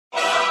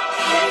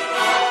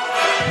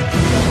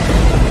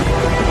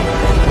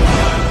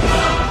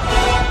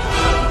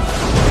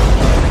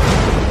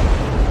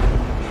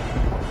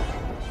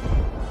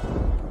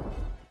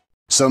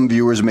Some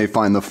viewers may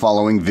find the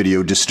following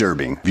video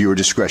disturbing. Viewer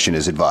discretion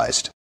is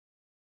advised.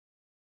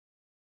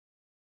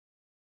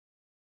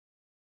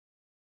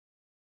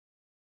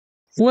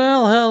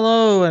 Well,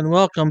 hello and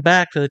welcome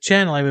back to the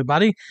channel,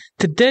 everybody.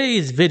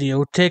 Today's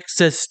video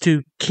takes us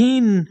to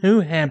Keene,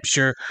 New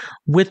Hampshire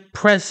with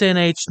Press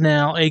NH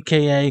Now,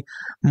 aka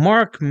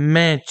Mark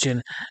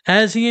Manchin,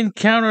 as he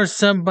encounters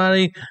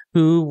somebody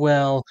who,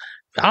 well,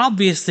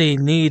 obviously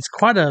needs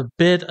quite a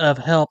bit of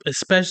help,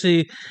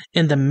 especially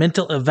in the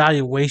mental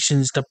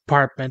evaluations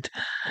department.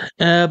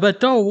 But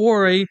don't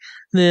worry,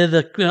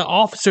 the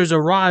officers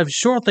arrive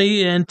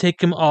shortly and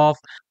take him off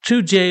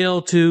to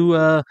jail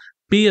to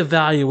be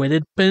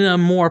evaluated in a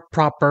more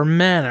proper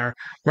manner,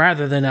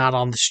 rather than out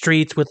on the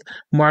streets with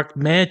Mark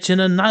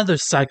Manchin, another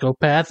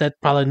psychopath that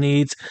probably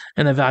needs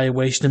an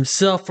evaluation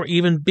himself for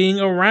even being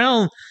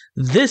around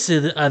this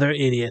other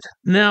idiot.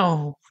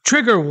 Now,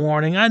 trigger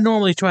warning, I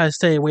normally try to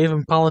stay away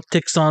from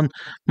politics on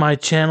my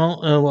channel,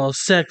 well,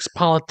 sex,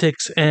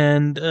 politics,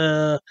 and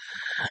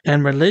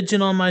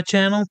religion on my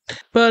channel,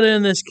 but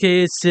in this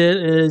case it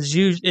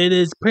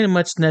is pretty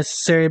much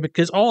necessary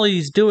because all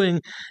he's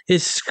doing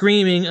is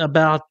screaming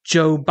about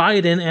Joe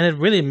Biden, and it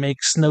really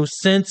makes no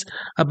sense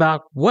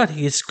about what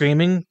he's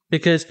screaming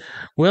because,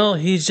 well,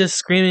 he's just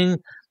screaming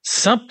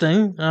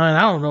something. I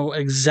don't know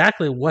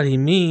exactly what he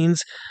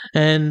means,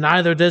 and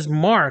neither does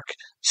Mark.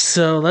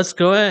 So let's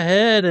go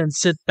ahead and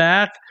sit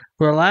back,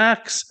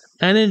 relax,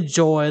 and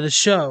enjoy the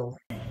show.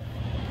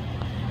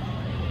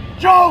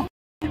 Joe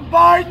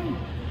Biden,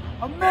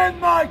 amend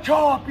my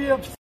copy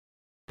of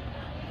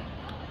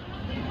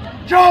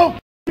Joe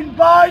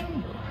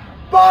Biden,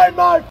 buy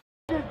my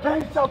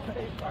piece of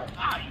paper.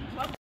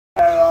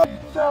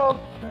 Piece of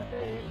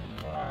paper.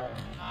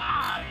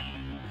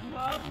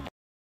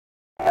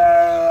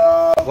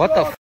 What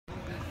the f?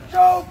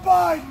 Joe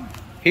Biden.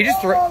 He just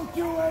threw.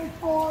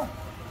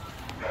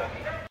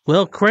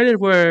 Well, credit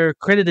where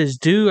credit is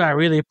due. I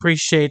really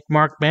appreciate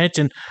Mark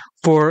Manchin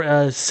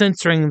for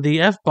censoring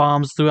the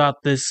F-bombs throughout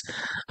this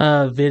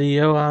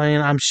video. I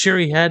mean, I'm sure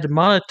he had to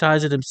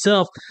monetize it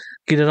himself,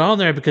 get it on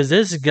there, because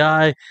this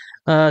guy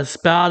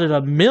spouted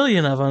a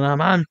million of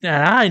them. And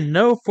I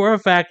know for a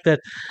fact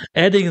that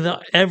editing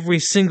every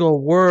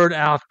single word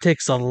out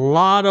takes a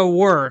lot of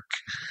work.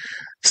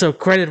 So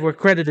credit where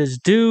credit is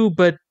due,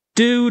 but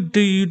do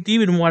you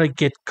even want to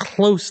get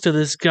close to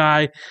this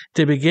guy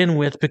to begin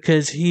with?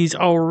 Because he's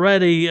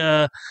already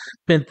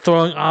been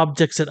throwing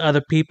objects at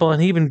other people,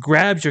 and he even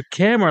grabs your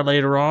camera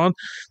later on.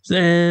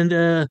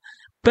 And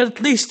but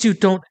at least you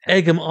don't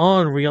egg him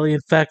on, really. In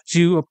fact,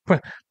 you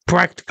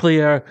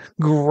practically are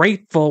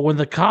grateful when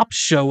the cops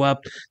show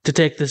up to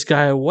take this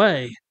guy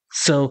away.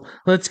 So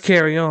let's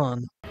carry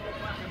on.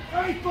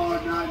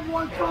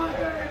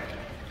 84915.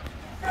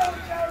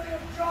 Military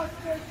of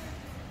justice.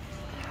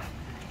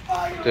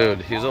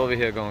 Dude, he's over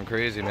here going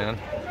crazy, man.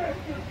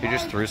 He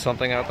just threw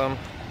something at them.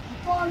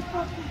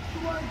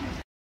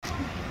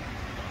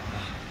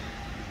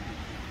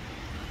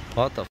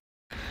 What the f?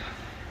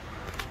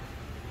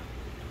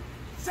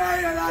 Say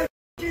it, I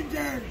f***ing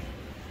dare you.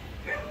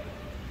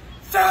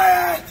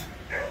 Say it!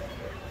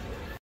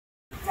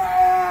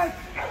 Say it!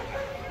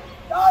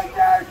 I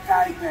dare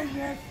say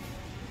this.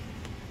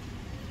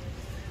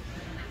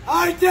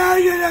 I dare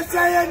you to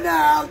say it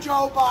now,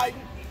 Joe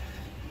Biden.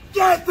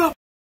 Get the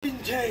f***ing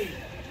team.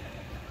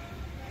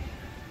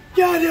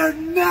 Get here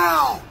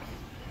now,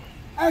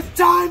 as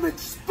time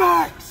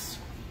expects.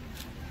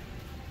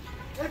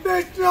 If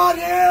it's not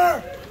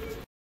here,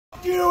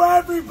 f*** you,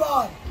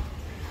 everybody.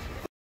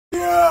 F***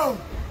 you.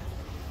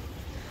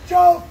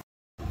 Joe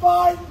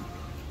Biden,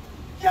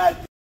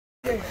 get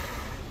the here.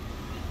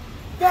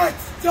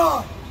 That's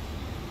done.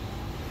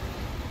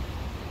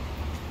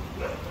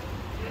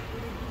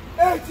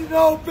 It's an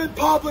open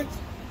public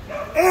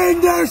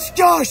in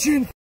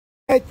discussion.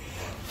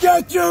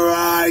 Get your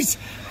eyes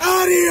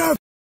out of your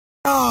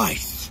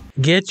eyes.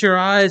 Get your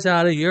eyes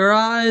out of your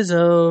eyes?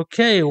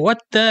 Okay,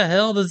 what the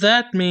hell does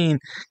that mean?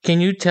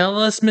 Can you tell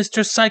us,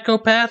 Mr.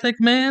 Psychopathic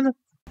Man?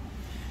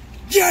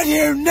 Get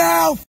here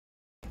now,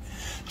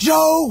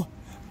 Joe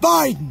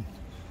Biden.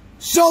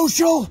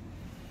 Social,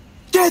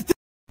 get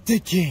the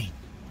king.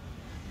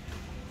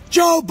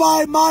 Joe,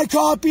 buy my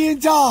copy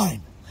in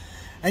time,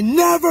 and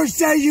never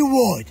say you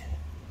would.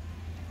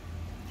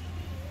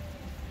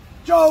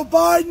 Joe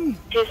Biden.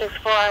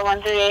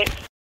 264-138.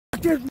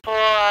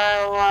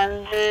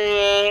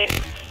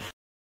 4138.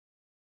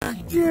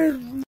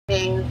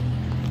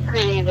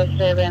 Creating a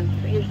disturbance.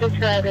 He's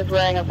described as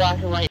wearing a black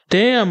and white.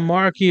 Damn,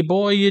 Marky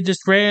boy, you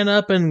just ran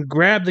up and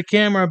grabbed the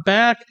camera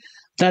back?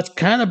 That's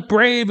kind of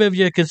brave of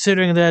you,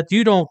 considering that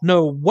you don't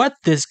know what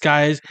this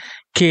guy is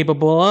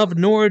capable of,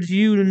 nor do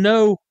you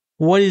know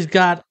what he's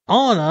got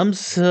on him.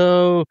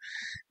 So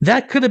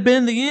that could have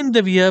been the end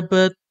of you,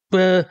 but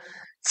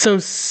so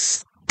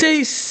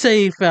stay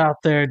safe out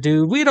there,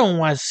 dude. We don't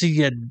want to see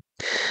you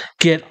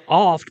get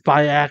offed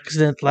by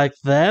accident like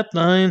that.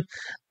 I mean,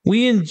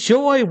 we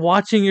enjoy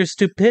watching your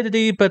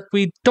stupidity, but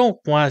we don't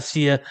want to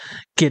see you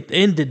get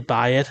ended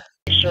by it.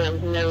 Sure,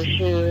 no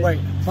shoes. Wait,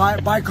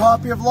 by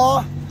copy of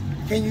law?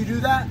 Can you do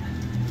that?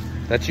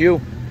 That's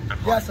you.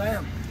 Yes, I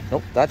am.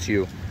 Nope, that's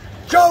you.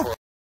 Joe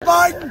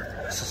Biden,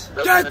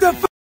 get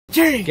the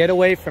key. Get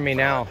away from me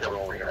now. Give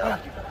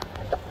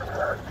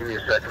me a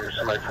second.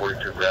 Somebody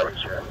 42 grabbing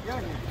some.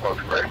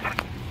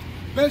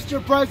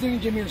 Mr.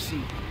 President, give me your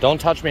seat. Don't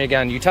touch me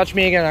again. You touch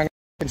me again, I'm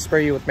gonna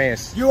spray you with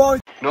mace. You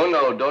always.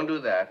 No, don't do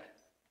that.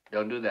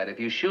 Don't do that. If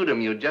you shoot him,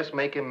 you'll just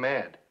make him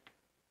mad.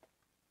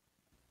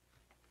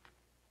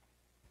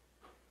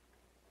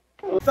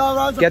 Get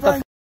the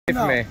away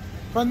from me.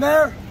 From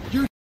there,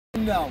 you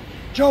know.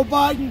 Joe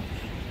Biden,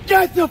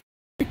 get the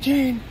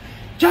king.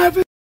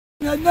 Kevin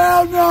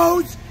now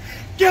knows,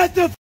 get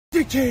the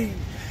king.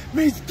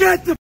 Means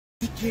get the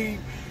king.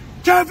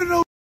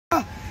 Kevin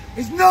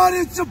is not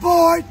in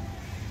support.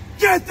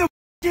 Get the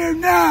here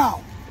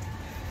now.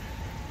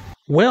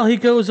 Well, he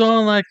goes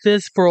on like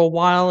this for a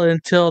while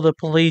until the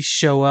police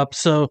show up.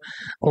 So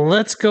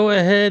let's go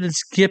ahead and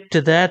skip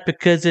to that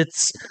because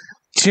it's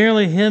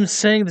generally him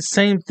saying the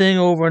same thing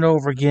over and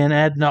over again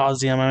ad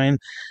nauseum. I mean,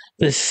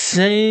 the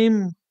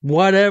same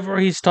whatever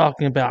he's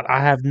talking about.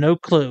 I have no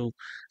clue.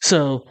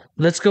 So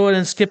let's go ahead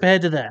and skip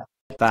ahead to that.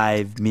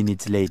 5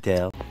 minutes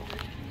later.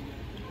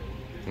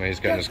 He's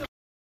got his.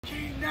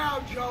 Key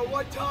now, Joe.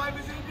 What time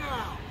is it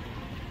now?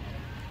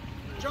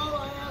 Joe,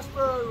 I asked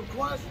for a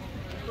request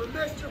for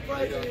Mr.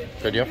 President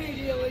Video?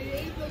 immediately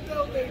in the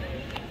building.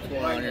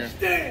 What's here?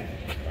 Stand.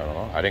 I don't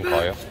know. I didn't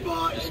call you.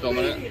 Just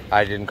filming it?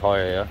 I didn't call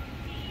you, yeah.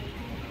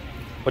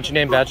 What's your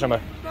name, badge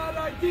number? Bad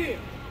idea.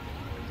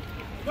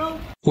 No.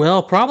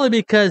 Well, probably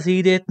because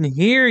he didn't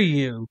hear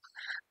you.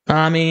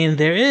 I mean,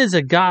 there is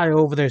a guy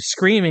over there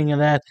screaming,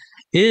 and that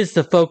is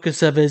the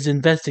focus of his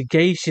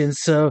investigation.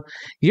 So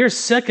you're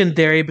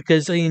secondary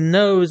because he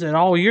knows that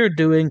all you're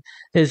doing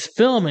is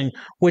filming,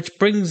 which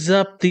brings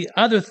up the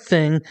other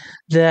thing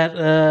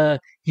that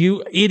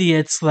you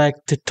idiots like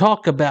to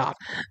talk about,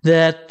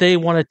 that they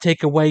want to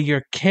take away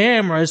your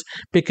cameras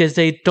because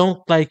they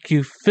don't like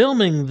you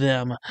filming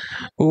them.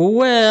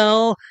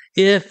 Well,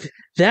 if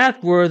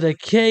that were the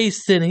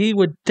case, then he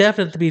would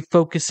definitely be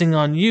focusing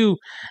on you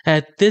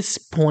at this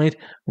point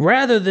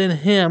rather than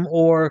him,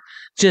 or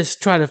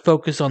just try to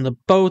focus on the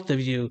both of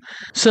you.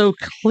 So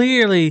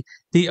clearly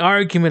the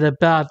argument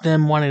about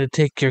them wanting to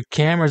take your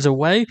cameras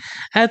away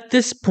at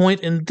this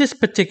point in this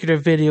particular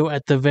video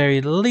at the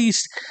very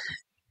least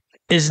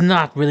is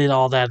not really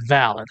all that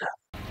valid.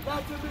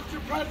 That's a Mr.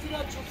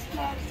 Presidential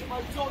status of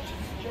my social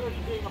security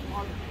being a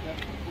part of it.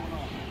 That's what's going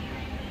on.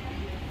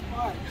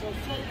 Alright, so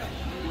say that.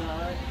 You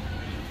alright?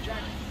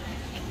 Check.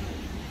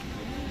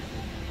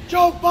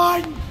 Joe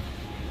Biden,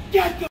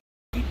 get the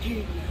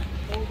key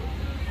now. Over.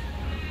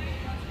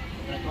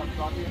 Can I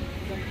talk to you?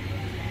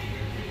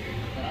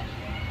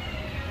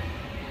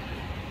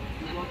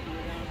 You walk your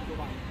way down and go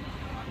by.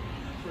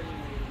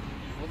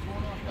 What's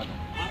going on?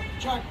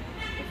 Check.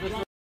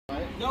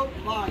 Nope,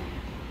 lie.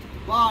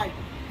 Lie.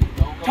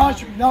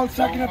 Touch me. No,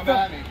 second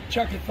up.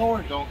 Check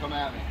authority. Don't come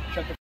at me.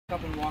 Check the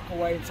up and walk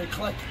away and say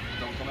click.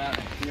 Don't come at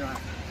me. You know,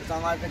 it's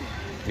on live video.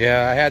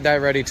 Yeah, I had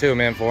that ready too,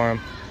 man, for him.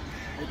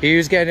 He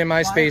was getting in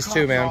my space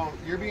too, man. So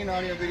you're being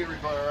on your video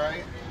recorder,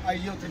 right? I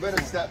yield to You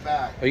better step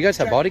back. Oh, you guys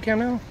have body cam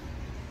now?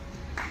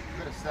 You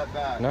better step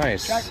back.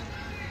 Nice. Check.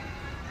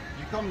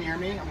 You come near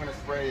me, I'm gonna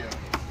spray you.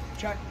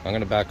 Check. I'm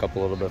gonna back up a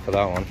little bit for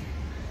that one.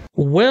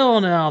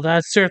 Well, now,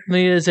 that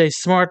certainly is a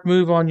smart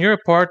move on your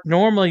part.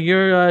 Normally,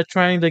 you're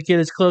trying to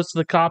get as close to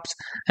the cops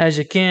as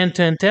you can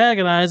to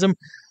antagonize them,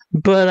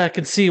 but I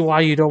can see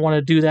why you don't want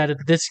to do that in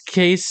this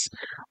case,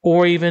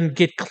 or even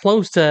get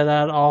close to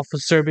that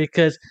officer,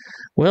 because,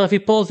 well, if he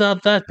pulls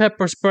out that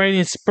pepper spray and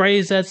he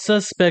sprays that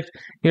suspect,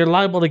 you're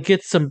liable to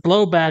get some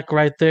blowback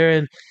right there,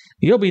 and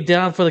you'll be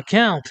down for the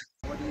count.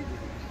 What do you do?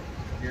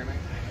 Hear me?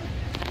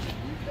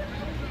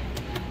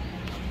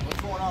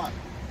 What's going on?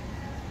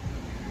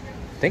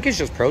 I think he's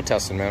just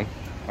protesting, man.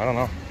 I don't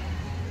know.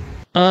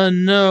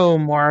 No,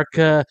 Mark.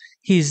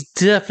 He's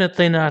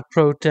definitely not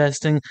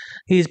protesting.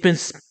 He's been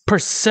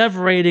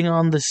perseverating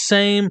on the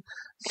same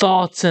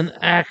thoughts and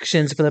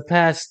actions for the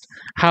past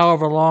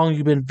however long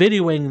you've been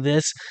videoing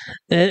this,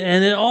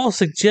 and it all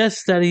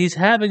suggests that he's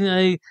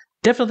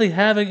definitely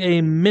having a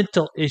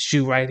mental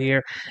issue right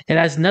here. It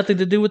has nothing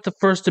to do with the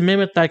First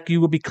Amendment like you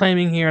will be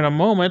claiming here in a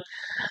moment,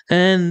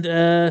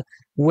 and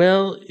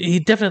well, he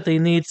definitely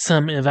needs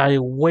some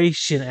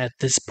evaluation at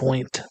this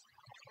point.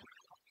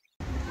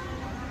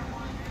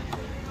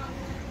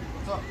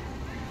 What's up?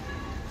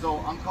 So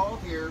I'm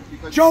called here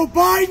because Joe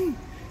Biden,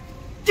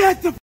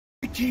 get the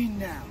key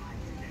now.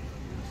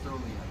 Mr.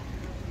 O'Leary,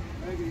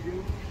 Maybe you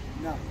do.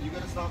 No. you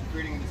gotta stop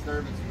creating a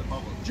disturbance in the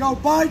public. Joe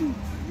Biden,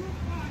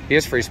 He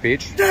has free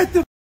speech. get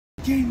the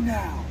key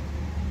now.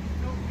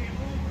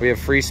 We have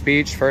free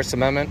speech, First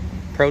Amendment, Buy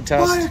a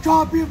protest.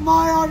 copy of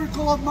my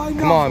article of my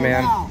novel on,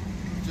 man. now.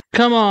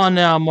 Come on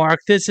now, Mark.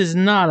 This is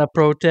not a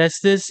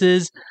protest. This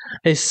is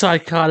a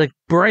psychotic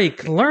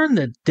break. Learn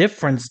the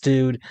difference,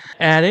 dude.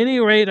 At any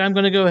rate, I'm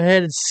going to go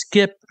ahead and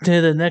skip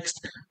to the next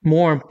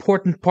more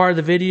important part of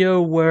the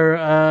video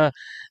where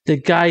the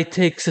guy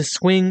takes a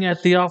swing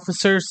at the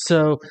officer.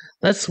 So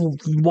let's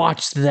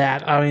watch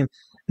that. I mean,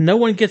 no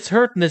one gets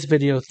hurt in this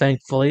video,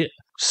 thankfully.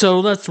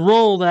 So let's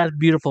roll that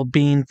beautiful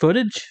bean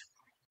footage.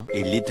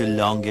 A little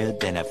longer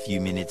than a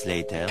few minutes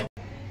later.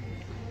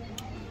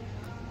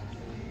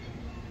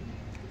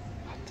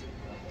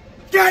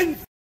 Getting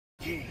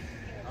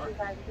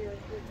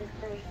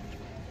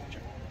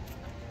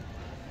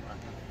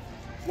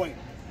Wait.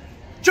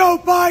 Joe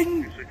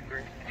Biden,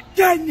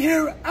 getting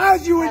here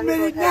as you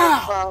admitted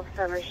now. 12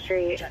 Summer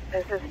Street.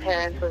 This is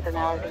parents with an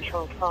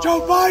out-of-control phone.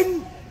 Joe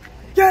Biden,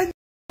 getting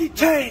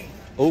detained.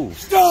 Oh.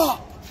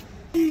 Stop.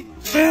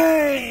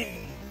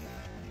 Detained.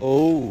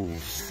 Oh.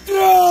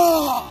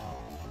 Stop.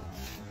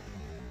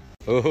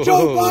 Oh.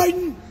 Joe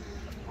Biden,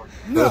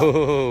 no.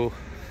 Oh.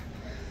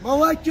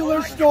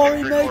 Molecular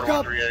story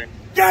makeup,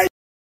 get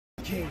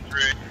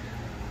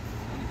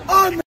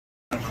I'm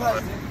the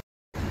president.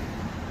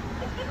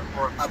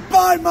 I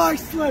buy my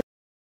slip.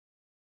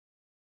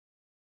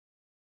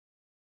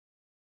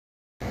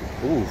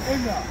 Ooh.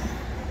 Enough.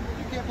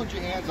 You can't put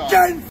your hands on me.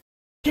 Get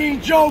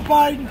f***ing Joe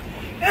Biden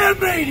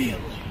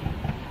immediately.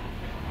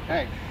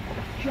 Hey,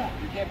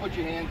 you can't put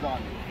your hands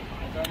on me.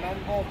 The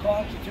amendable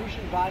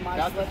Constitution by my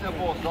That's slip. a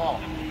simple assault.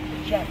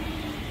 Check.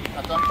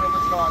 That's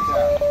unprivileged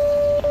contact.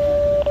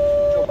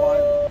 Joe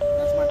Biden,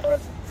 that's my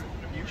president.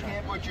 You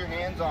can't put your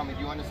hands on me. Do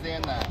you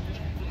understand that?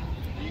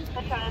 Do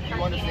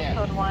you understand?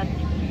 Code 1,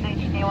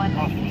 1981,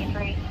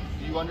 1983.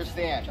 Do you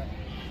understand?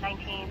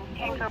 19,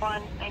 Tanker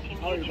 1, 19,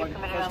 How are you, you buddy?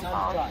 committed First on time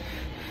call. drive.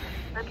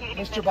 Repeat Mr.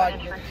 ignition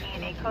Biden. for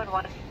TNA Code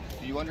 1,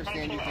 Do you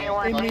understand you 19, can't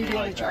A1, touch me Immediately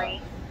like check.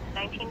 that?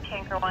 19,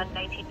 Tanker 1,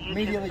 19, you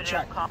Immediately committed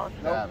check. on calls.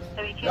 Nope.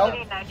 WQ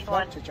Nope. 91,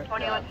 Nope. Check.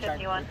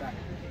 2151. Check.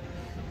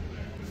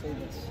 Say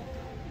this.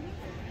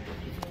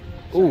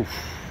 Oof.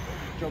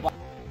 Joe Biden.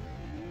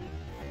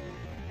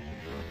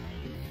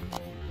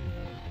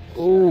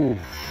 Ooh.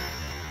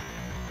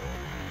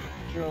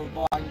 Joe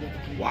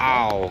Biden.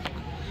 Wow.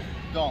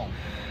 Don't.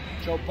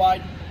 Joe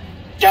Biden.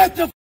 Get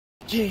the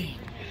key.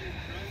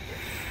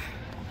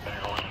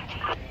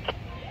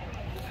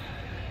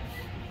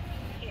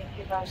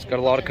 He's got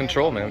a lot of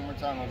control, man. One more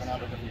time, we're gonna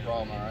have a different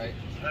problem, all right?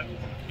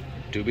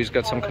 Doobie's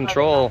got some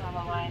control.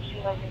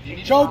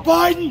 Joe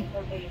Biden.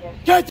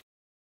 Get the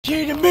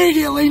key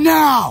immediately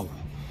now.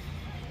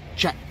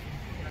 Check.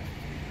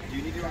 Do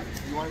you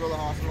want to go to the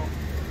hospital?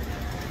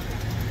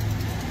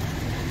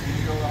 You need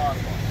to go to the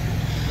hospital.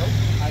 Nope.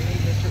 I need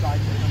Mr.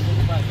 Biden. I'm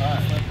the president. All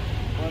right.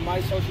 Where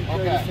my social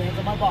security Okay. stands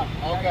on my body.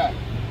 Okay.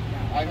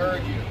 I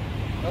heard you.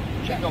 Nope.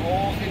 Check. The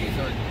whole city's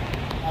heard you.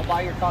 I'll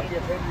buy your copy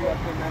of it. You have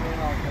to amend it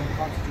on the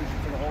Constitution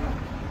for the whole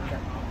nation.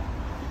 Check.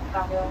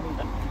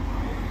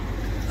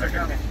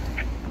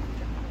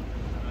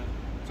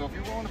 So if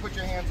you're willing to put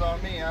your hands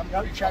on me, I'm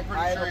Nope, pretty, check. I'm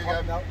pretty sure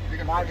you're going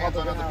to My put hands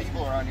on public other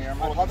people around here. I'm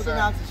My more public concerned.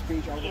 announcement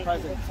speech over the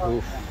president.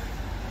 Oof.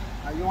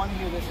 You want to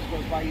hear this? It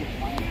goes by you.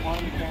 My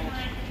economy advantage.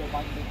 Joe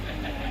Biden.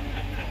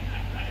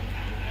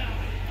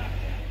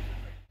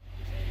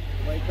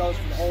 The way it goes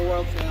for the whole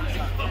world to the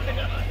inside.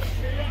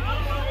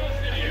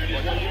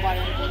 We're going to buy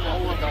anything the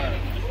whole world.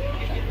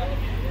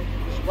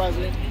 Mr.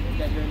 President,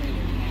 get here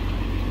immediately.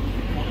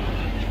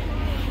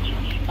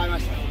 Buy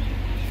myself.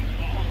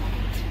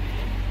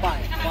 Buy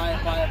it.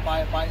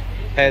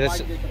 Hey,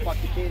 Biden, get the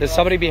fucking key. there's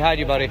somebody behind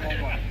you, buddy.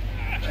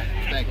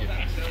 Thank you.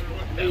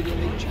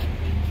 Immediately check.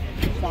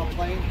 Stop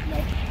playing?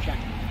 No. Check.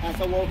 As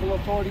a local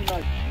authority,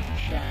 no.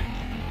 Check.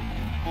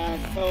 As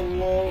a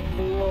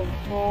local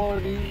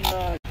authority,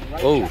 no.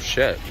 Right, Oh, check.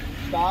 shit.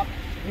 Stop.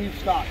 Leave.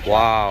 Stop. Check.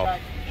 Wow.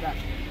 Check.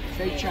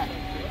 Say check.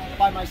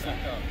 By myself.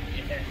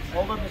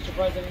 Over, Mr.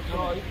 President. Come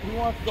on. Who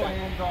wants to go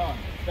hands on?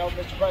 No,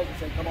 Mr. President.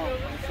 Say, come on.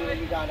 Let's see what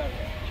you got out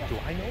there. Check. Do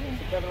I know him?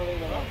 Definitely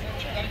know him.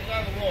 Check.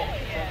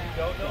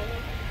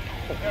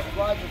 Mr.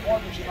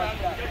 President, she might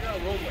check. Mr.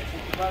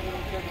 President,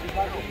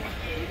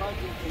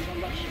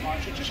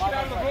 just get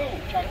out of the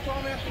room. Check. That's all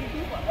I'm asking you to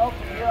do. Nope,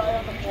 here I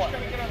am the floor. Just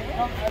gotta get out of the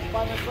room. That's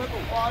by my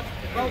circle. Pause.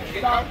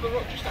 Get out of the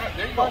room. Just out.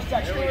 There you go. Stay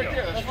right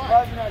there. That's fine. Mr.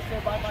 President, I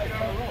stand by my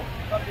room.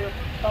 Come here.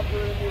 Come to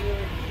it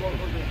immediately. Go.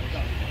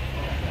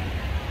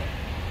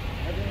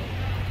 Everything.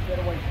 Get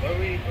away.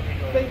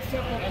 Think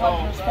simple,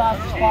 come as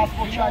fast as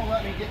possible. Check.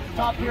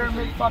 Top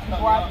pyramid, fucking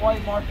black,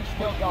 white marker,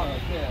 still gone.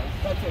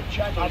 That's it.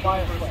 Check. I buy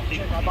a slip.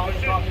 Check. I buy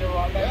the copy of the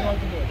rock. Anyone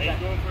can do it.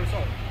 Check.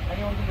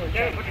 Anyone can do it.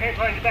 Check. Put your hands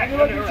behind your back.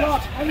 Anyone You're can under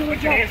talk. arrest. Anyone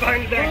Put your hands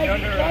behind your back. You're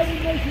under arrest.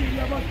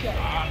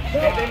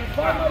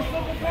 Find my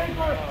simple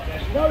paper.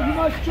 No, you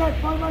must check.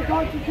 Find my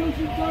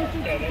Constitution, Social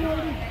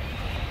Security.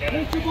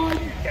 Mr.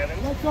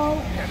 Biden, let's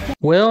go.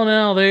 Well,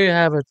 now there you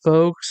have it,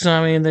 folks.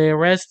 I mean, they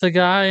arrest the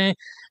guy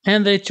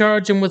and they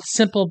charge him with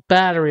simple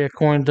battery,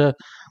 according to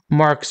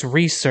Mark's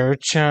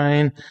research.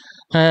 I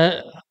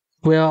mean,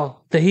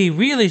 he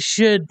really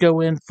should go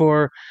in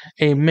for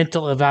a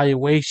mental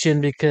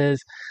evaluation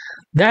because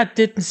that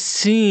didn't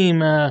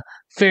seem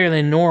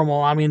fairly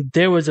normal. I mean,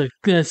 there was a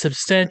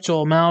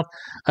substantial amount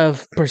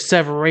of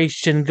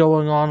perseveration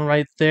going on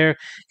right there,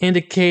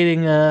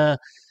 indicating a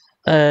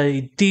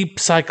deep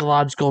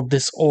psychological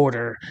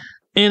disorder.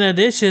 in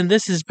addition,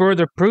 this is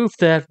further proof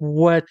that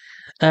what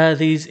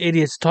these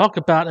idiots talk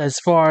about as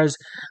far as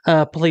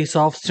police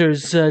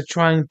officers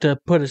trying to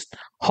put a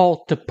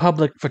halt to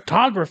public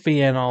photography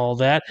and all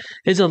that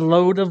is a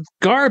load of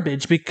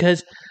garbage,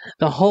 because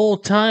the whole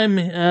time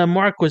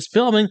Mark was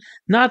filming,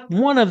 not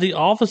one of the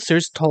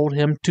officers told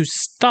him to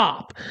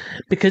stop,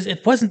 because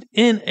it wasn't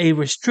in a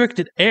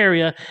restricted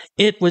area.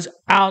 It was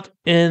out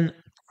in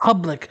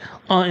public,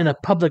 in a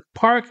public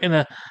park, in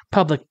a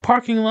public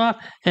parking lot,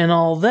 and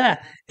all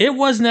that. It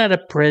wasn't at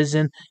a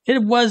prison.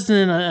 It wasn't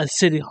in a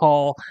city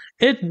hall.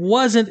 It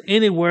wasn't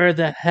anywhere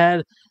that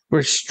had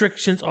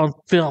restrictions on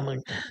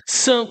filming.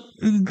 So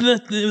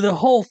the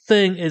whole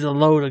thing is a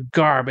load of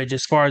garbage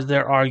as far as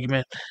their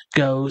argument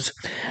goes.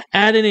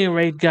 At any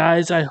rate,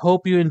 guys, I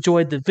hope you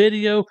enjoyed the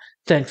video.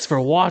 Thanks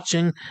for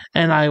watching,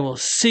 and I will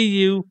see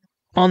you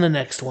on the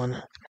next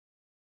one.